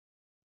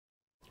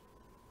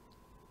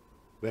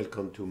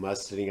Welcome to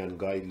Mastering and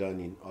Guideline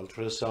in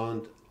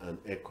Ultrasound and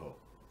Echo.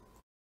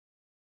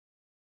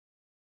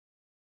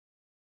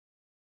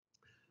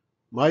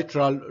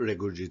 Mitral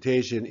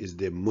regurgitation is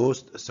the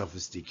most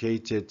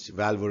sophisticated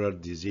valvular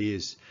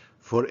disease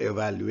for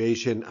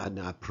evaluation and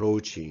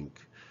approaching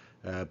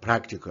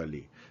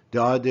practically.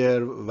 The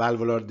other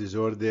valvular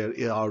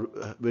disorders are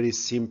very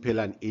simple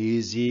and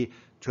easy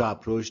to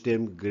approach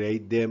them,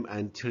 grade them,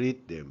 and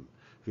treat them.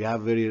 We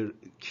have very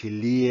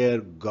clear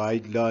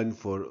guideline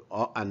for,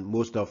 and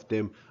most of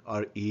them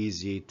are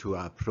easy to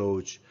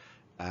approach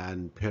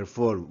and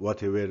perform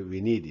whatever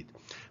we needed.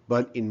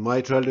 But in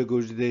mitral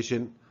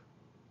regurgitation,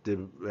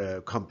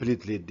 the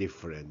completely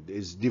different.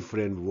 It's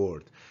different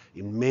word.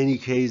 In many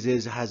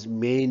cases, has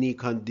many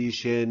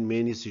condition,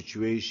 many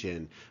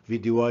situation. We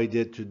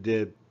divided to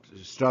the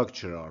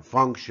structural,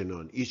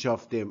 functional. Each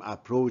of them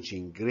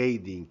approaching,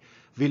 grading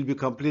will be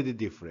completely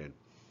different.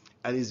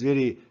 And it's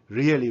really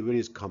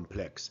very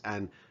complex.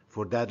 And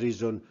for that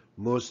reason,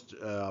 most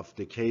of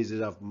the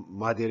cases of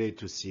moderate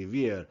to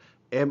severe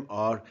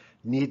MR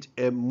need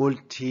a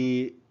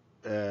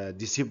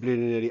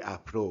multidisciplinary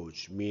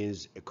approach,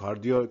 means a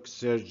cardiac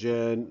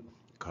surgeon,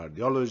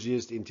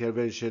 cardiologist,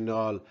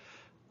 interventional,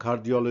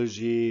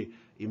 cardiology,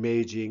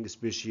 imaging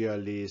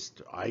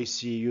specialist,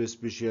 ICU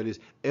specialist,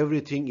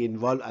 everything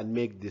involved and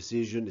make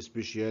decision,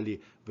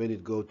 especially when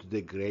it go to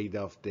the grade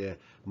of the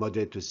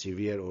moderate to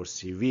severe or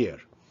severe.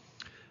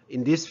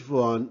 In this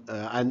one,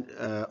 I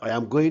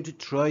am going to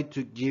try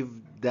to give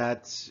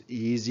that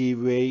easy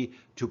way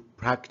to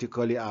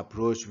practically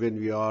approach when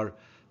we are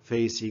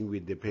facing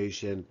with the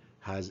patient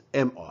has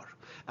MR.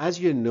 As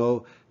you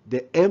know,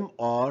 the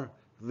MR,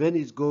 when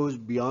it goes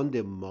beyond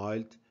the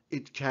mild,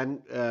 it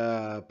can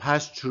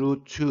pass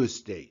through two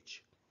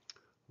stages.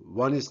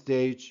 One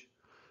stage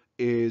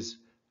is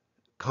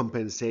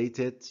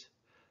compensated,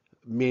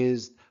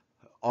 means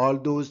all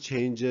those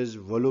changes,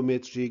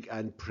 volumetric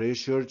and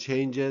pressure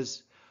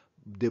changes,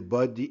 the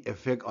body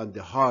effect on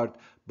the heart,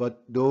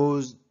 but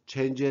those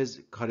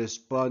changes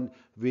correspond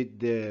with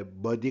the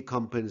body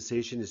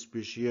compensation,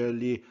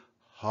 especially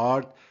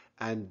heart,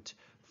 and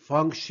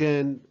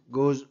function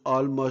goes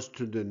almost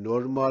to the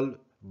normal,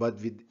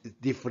 but with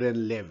different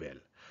level.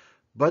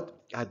 But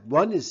at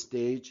one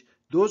stage,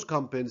 those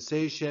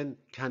compensation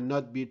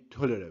cannot be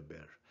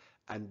tolerable,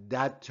 and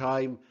that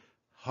time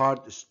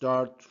heart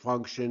start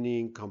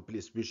functioning complete,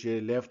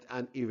 especially left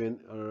and even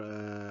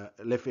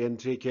left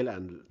ventricle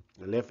and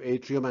left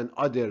atrium and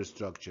other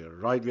structure,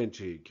 right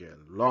ventricle,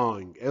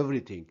 lung,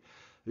 everything.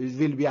 It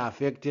will be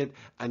affected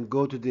and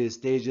go to the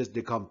stages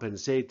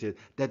decompensated.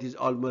 That is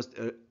almost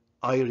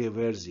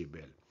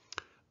irreversible.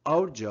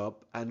 Our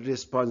job and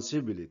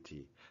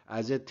responsibility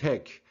as a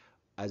tech,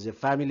 as a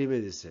family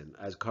medicine,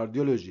 as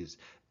cardiologists,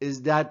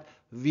 is that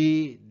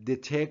we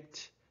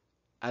detect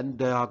and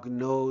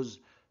diagnose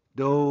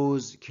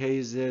those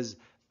cases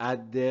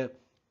at the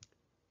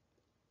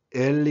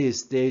early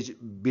stage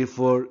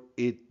before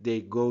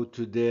they go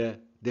to the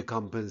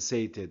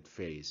decompensated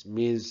phase,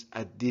 means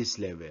at this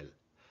level.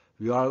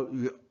 We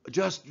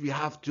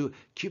have to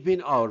keep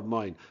in our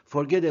mind,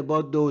 forget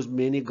about those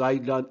many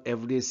guidelines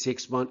every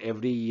 6 months,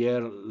 every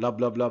year, blah,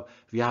 blah, blah.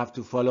 We have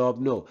to follow up.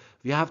 No,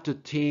 we have to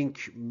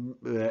think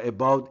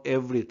about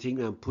everything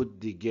and put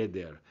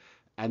together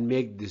and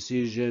make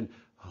decision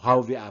how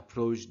we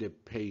approach the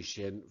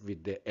patient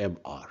with the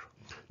MR.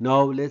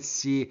 Now let's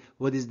see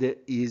what is the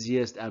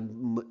easiest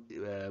and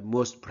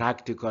most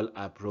practical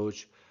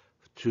approach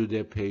to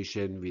the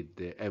patient with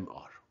the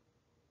MR.